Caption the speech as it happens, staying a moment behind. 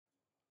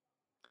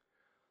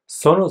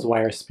Sonos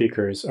wire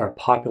speakers are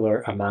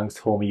popular amongst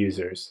home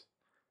users.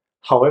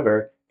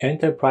 However,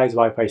 enterprise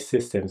Wi-Fi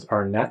systems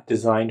are not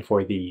designed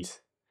for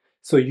these,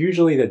 so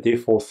usually the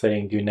default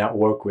settings do not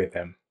work with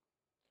them.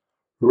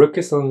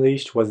 Ruckus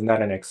Unleashed was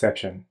not an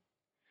exception.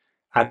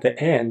 At the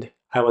end,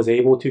 I was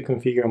able to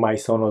configure my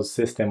Sonos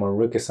system on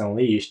Ruckus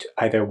Unleashed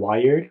either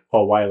wired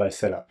or wireless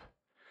setup,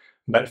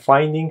 but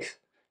finding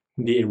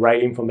the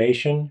right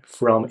information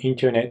from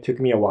internet took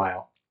me a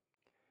while.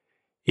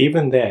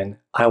 Even then,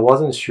 I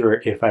wasn't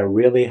sure if I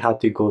really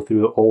had to go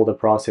through all the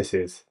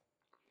processes.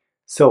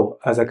 So,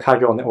 as a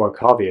casual network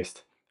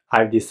hobbyist,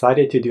 I've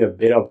decided to do a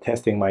bit of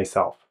testing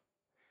myself.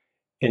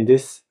 In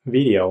this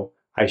video,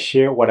 I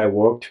share what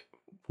worked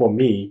for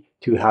me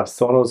to have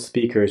Sonos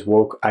speakers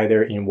work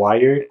either in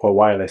wired or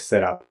wireless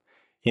setup,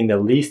 in the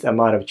least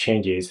amount of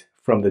changes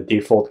from the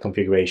default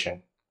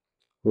configuration.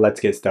 Let's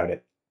get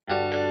started.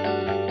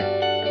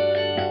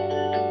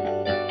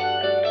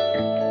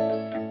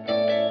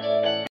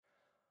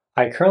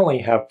 I currently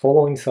have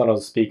following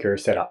Sonos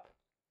speakers set up.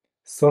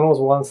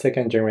 Sonos One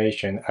second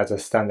generation as a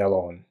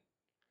standalone,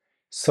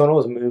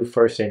 Sonos Move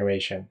first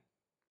generation,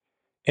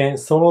 and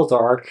Sonos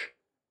Arc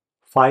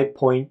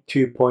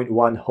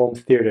 5.2.1 home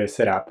theater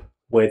setup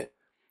with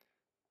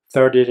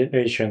third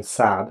generation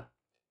sub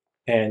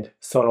and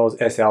Sonos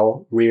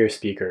SL rear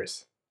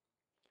speakers.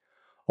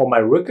 On my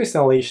Rukus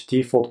Unleashed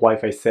default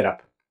Wi-Fi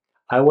setup,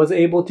 I was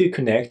able to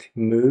connect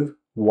Move,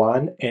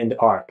 One, and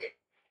Arc,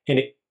 and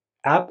the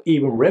app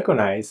even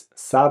recognized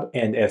sub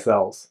and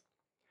SLs.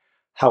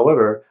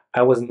 However,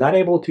 I was not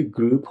able to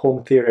group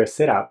home theater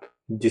setup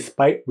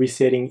despite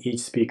resetting each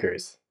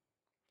speakers.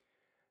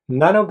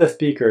 None of the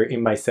speakers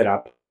in my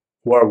setup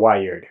were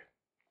wired.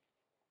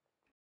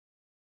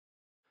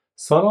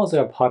 Sonos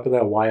are a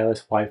popular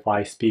wireless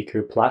Wi-Fi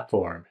speaker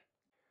platform.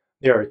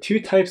 There are two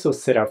types of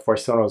setup for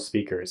Sonos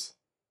speakers,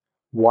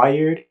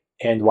 wired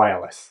and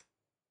wireless.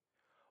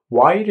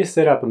 Wired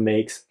setup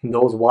makes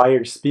those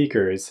wired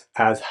speakers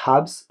as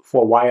hubs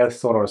for wireless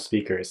Sonos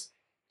speakers.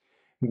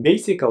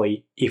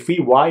 Basically, if we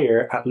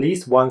wire at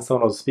least one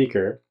Sonos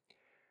speaker,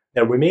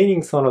 the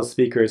remaining Sonos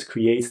speakers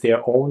creates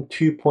their own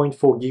 2.4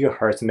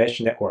 GHz mesh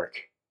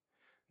network.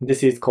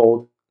 This is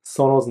called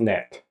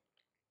SonosNet.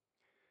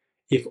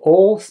 If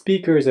all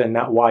speakers are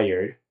not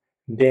wired,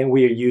 then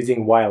we are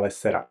using wireless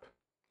setup.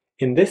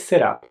 In this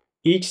setup,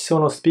 each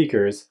Sonos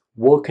speakers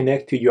will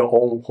connect to your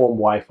own home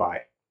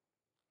Wi-Fi.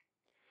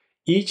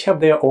 Each have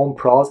their own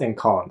pros and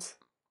cons.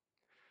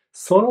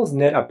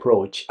 SonosNet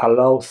approach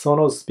allows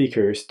Sonos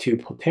speakers to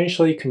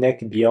potentially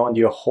connect beyond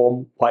your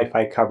home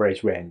Wi-Fi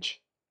coverage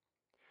range.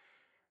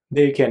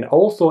 They can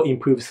also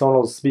improve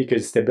Sonos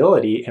speakers'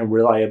 stability and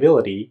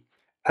reliability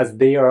as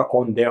they are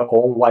on their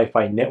own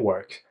Wi-Fi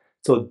network,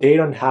 so they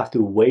don't have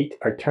to wait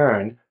a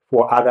turn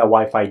for other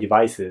Wi-Fi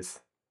devices.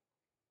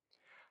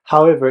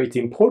 However, it's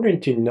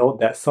important to note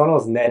that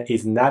SonosNet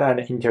is not an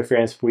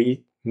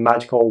interference-free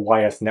magical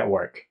wireless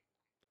network.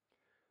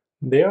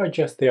 They are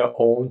just their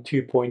own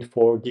 2.4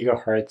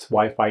 GHz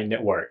Wi-Fi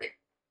network.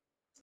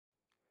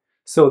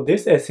 So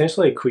this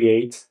essentially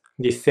creates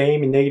the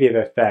same negative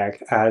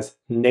effect as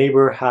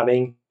neighbor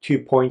having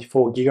 2.4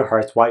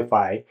 GHz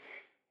Wi-Fi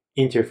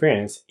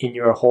interference in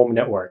your home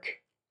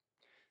network.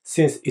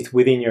 Since it's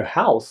within your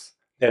house,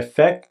 the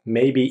effect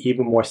may be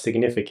even more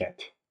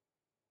significant.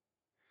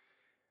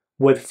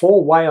 With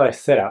full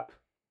wireless setup,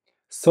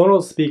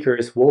 Sonos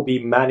speakers will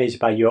be managed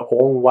by your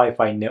own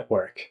Wi-Fi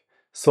network,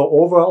 so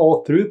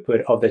overall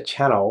throughput of the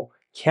channel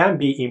can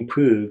be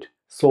improved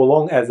so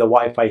long as the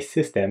Wi-Fi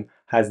system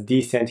has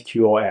decent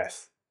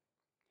QoS.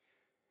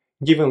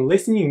 Given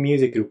listening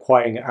music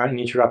requiring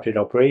uninterrupted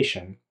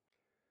operation,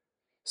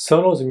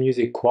 Sonos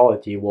music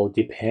quality will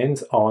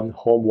depend on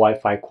home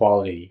Wi-Fi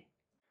quality.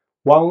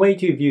 One way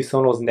to view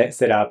SonosNet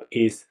setup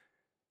is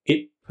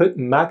it put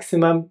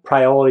maximum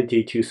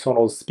priority to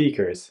Sonos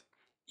speakers,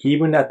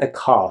 even at the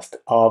cost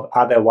of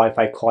other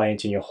Wi-Fi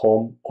clients in your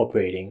home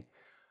operating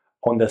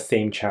on the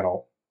same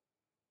channel.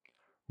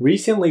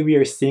 Recently, we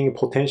are seeing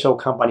potential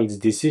companies'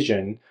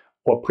 decision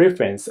or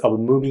preference of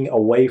moving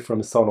away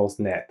from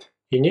SonosNet.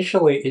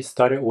 Initially, it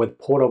started with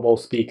portable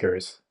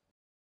speakers,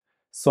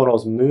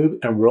 Sonos Move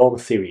and Roam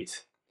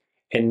series,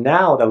 and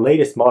now the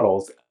latest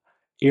models,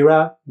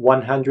 Era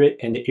 100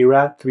 and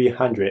Era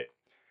 300,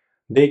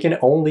 they can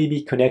only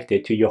be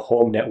connected to your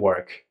home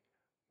network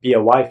via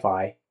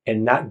Wi-Fi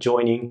and not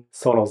joining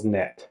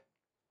SonosNet.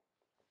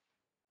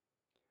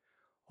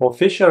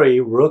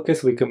 Officially,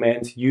 Rukus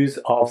recommends use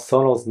of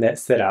SonosNet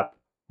setup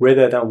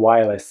rather than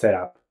wireless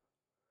setup.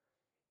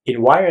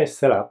 In wireless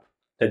setup,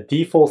 the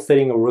default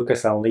setting of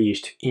Rukus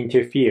Unleashed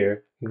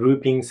interfere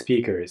grouping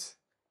speakers.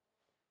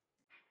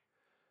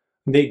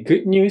 The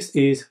good news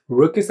is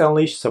Rukus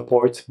Unleashed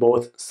supports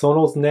both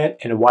SonosNet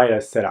and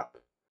wireless setup,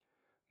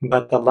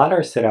 but the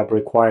latter setup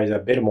requires a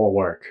bit more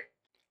work.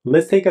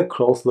 Let's take a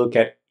close look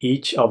at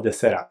each of the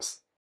setups.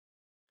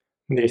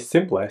 The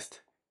simplest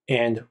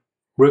and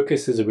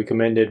Rukus's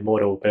recommended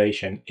mode of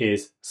operation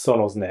is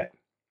SonosNet.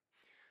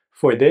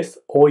 For this,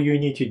 all you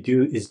need to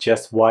do is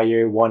just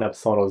wire one of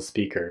Sonos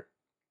speaker.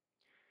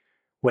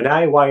 When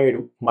I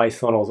wired my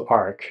Sonos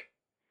Arc,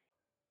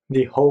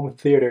 the home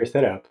theater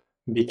setup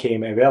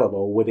became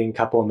available within a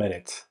couple of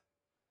minutes.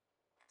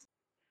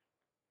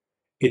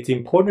 It's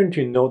important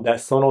to note that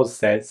Sonos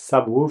says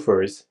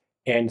subwoofers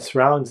and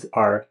surrounds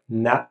are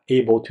not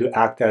able to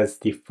act as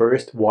the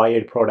first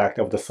wired product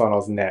of the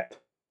SonosNet.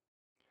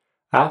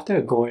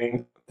 After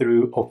going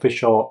through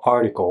official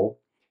article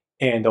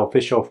and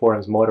official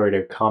forums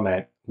moderator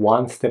comment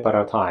one step at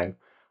a time,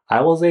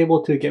 I was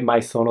able to get my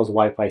Sonos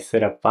Wi-Fi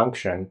setup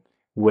function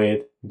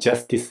with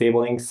just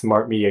disabling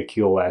Smart Media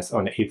QoS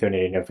on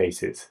Ethernet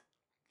interfaces.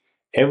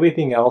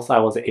 Everything else I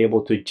was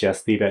able to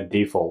just leave at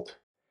default.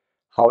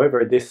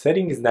 However, this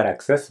setting is not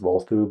accessible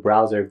through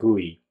browser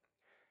GUI.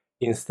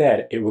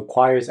 Instead, it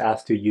requires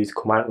us to use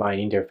command line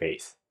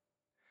interface.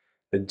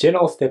 The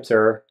general steps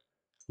are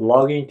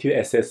log into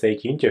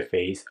SSH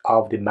interface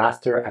of the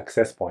master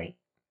access point,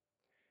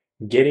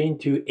 get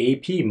into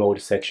AP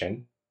mode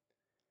section,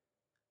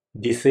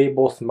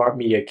 disable Smart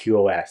Media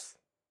QoS,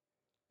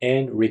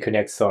 and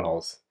reconnect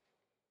Sonos.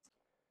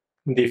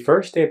 The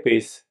first step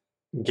is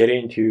get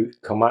into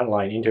command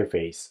line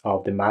interface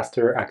of the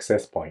master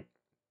access point.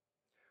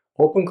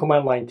 Open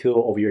command line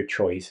tool of your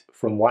choice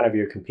from one of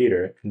your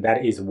computer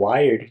that is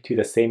wired to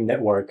the same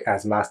network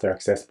as master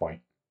access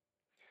point.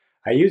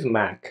 I use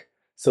Mac,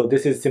 so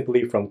this is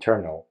simply from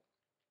terminal.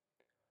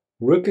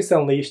 Rukus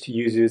Unleashed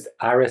uses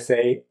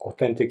RSA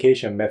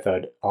authentication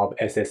method of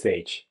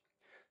SSH,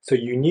 so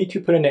you need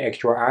to put in an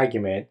extra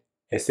argument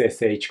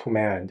SSH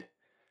command,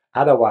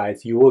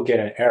 otherwise you will get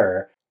an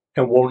error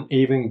and won't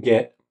even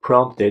get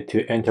prompted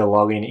to enter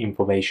login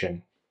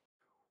information.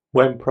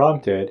 When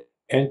prompted,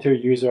 enter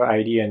user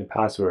ID and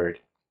password.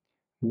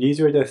 These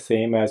are the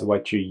same as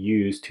what you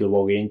use to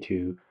log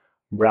into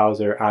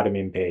browser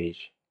admin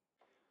page.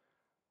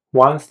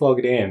 Once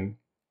logged in,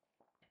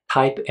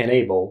 type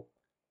enable,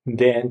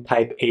 then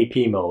type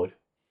AP mode.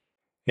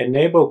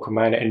 Enable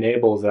command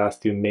enables us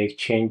to make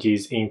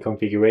changes in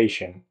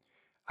configuration.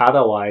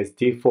 Otherwise,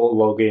 default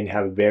login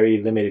have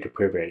very limited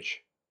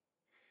privilege.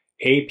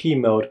 AP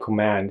mode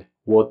command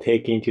will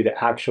take into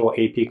the actual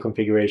AP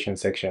configuration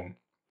section.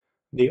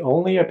 The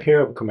only pair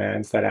of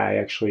commands that I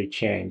actually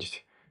changed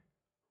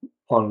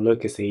on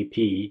Rukus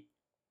AP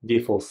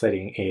default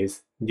setting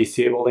is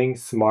disabling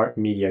Smart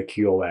Media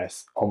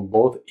QoS on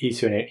both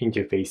Ethernet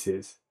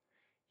interfaces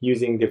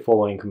using the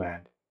following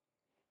command.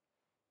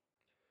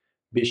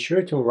 Be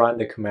sure to run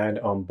the command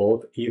on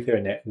both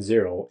Ethernet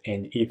 0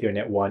 and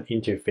Ethernet 1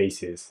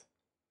 interfaces.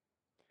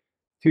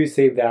 To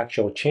save the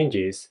actual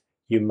changes,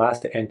 you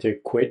must enter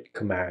quit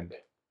command.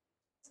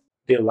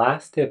 The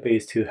last step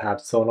is to have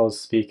Sonos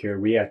speaker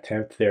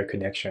reattempt their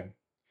connection.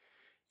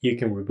 You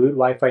can reboot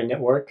Wi-Fi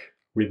network,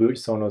 reboot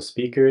Sonos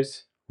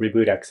speakers,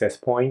 reboot access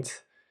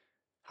points,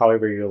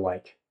 however you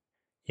like.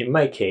 In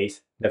my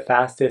case, the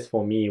fastest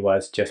for me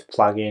was just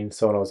plug in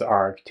Sonos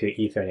Arc to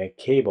Ethernet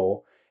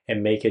cable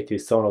and make it to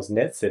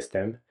SonosNet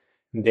system,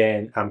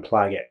 then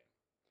unplug it,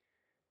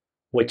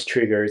 which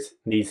triggers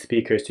these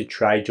speakers to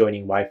try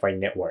joining Wi-Fi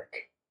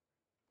network.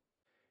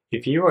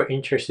 If you are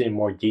interested in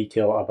more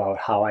detail about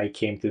how I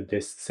came to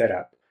this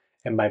setup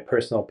and my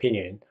personal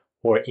opinion,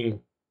 or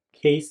in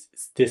case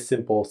this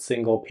simple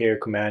single pair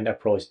command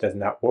approach does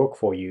not work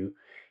for you,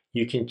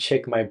 you can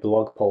check my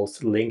blog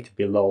post linked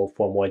below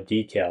for more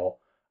detail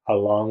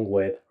along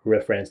with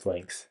reference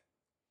links.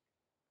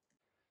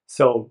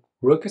 So,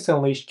 Rukus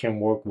Unleashed can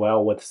work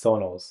well with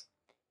Sonos.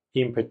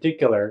 In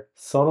particular,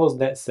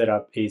 SonosNet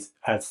setup is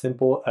as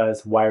simple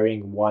as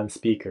wiring one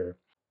speaker.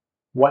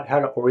 What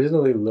had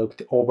originally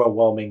looked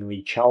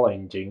overwhelmingly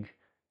challenging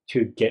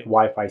to get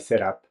Wi-Fi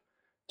set up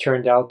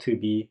turned out to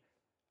be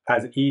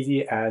as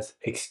easy as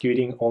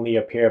executing only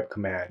a pair of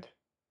commands.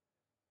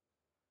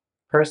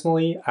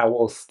 Personally, I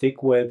will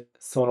stick with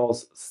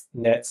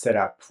SonosNet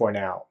setup for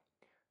now.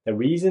 The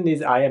reason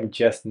is I am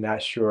just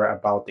not sure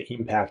about the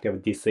impact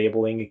of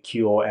disabling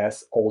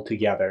QoS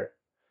altogether.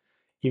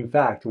 In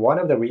fact, one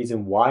of the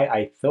reasons why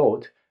I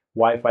thought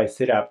Wi-Fi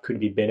setup could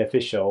be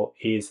beneficial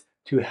is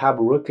to have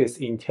Rukus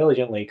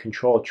intelligently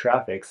control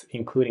traffics,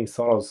 including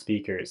Sonos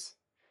speakers,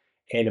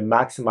 and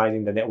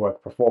maximizing the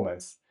network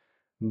performance.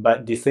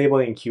 But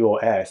disabling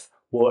QoS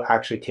will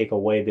actually take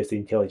away this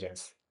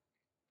intelligence.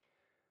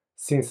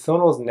 Since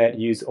SonosNet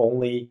use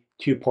only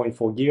 2.4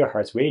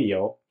 GHz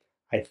radio,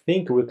 I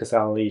think Rukus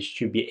Unleashed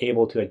should be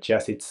able to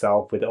adjust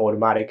itself with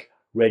automatic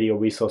radio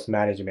resource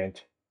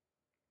management.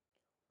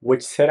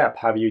 Which setup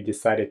have you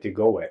decided to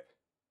go with?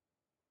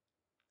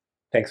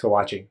 Thanks for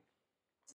watching.